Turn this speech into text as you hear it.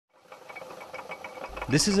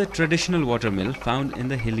This is a traditional water mill found in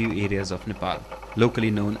the hilly areas of Nepal,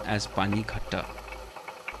 locally known as Pani ghatta.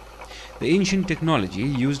 The ancient technology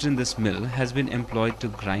used in this mill has been employed to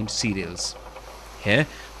grind cereals. Here,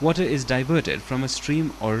 water is diverted from a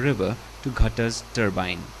stream or river to ghattas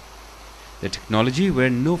turbine. The technology where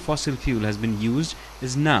no fossil fuel has been used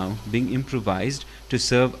is now being improvised to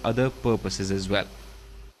serve other purposes as well.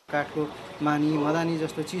 काठको मानी मदानी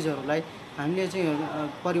जस्तो चीजहरुलाई हामीले चाहिँ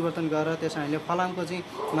परिवर्तन गरेर त्यसमा हामीले फलामको चाहिँ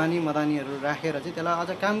मानी मदानीहरु राखेर चाहिँ त्यसलाई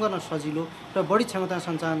अझ काम गर्न सजिलो र बढी क्षमता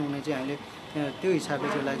सञ्चालन हुने चाहिँ हामीले त्यो हिसाबले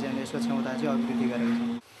चाहिँ यसको क्षमता चाहिँ अभिवृद्धि गरेका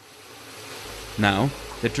छौं. Now,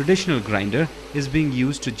 the traditional grinder is being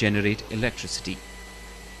used to generate electricity.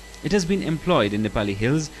 It has been employed in Nepali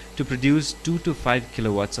hills to produce 2 to 5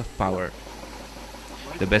 kilowatts of power.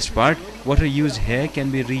 The best part, water used here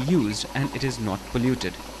can be reused and it is not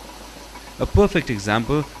polluted. A perfect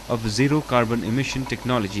example of zero carbon emission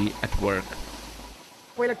technology at work.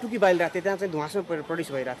 पहिला टुकी bile राख्थे त्यहाँ चाहिँ धुवाँसमा produce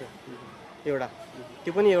भइराथ्यो एउटा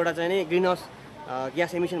त्यो पनि एउटा चाहिँ नि green house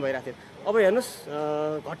gas emission भइराथ्यो. अब हेर्नुस्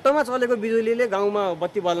घट्टमा चलेको बिजुलीले गाउँमा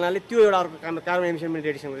बत्ती बल्नाले त्यो एउटा अर्को कार्बन एमिसन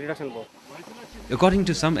रिडक्सन भयो. According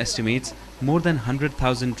to some estimates, more than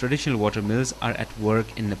 100,000 traditional water mills are at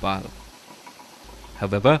work in Nepal.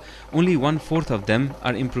 However, only 1/4 of them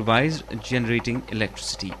are improvised, generating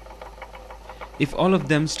electricity. If all of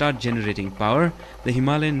them start generating power, the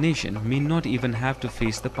Himalayan nation may not even have to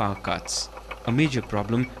face the power cuts, a major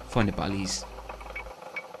problem for Nepalis.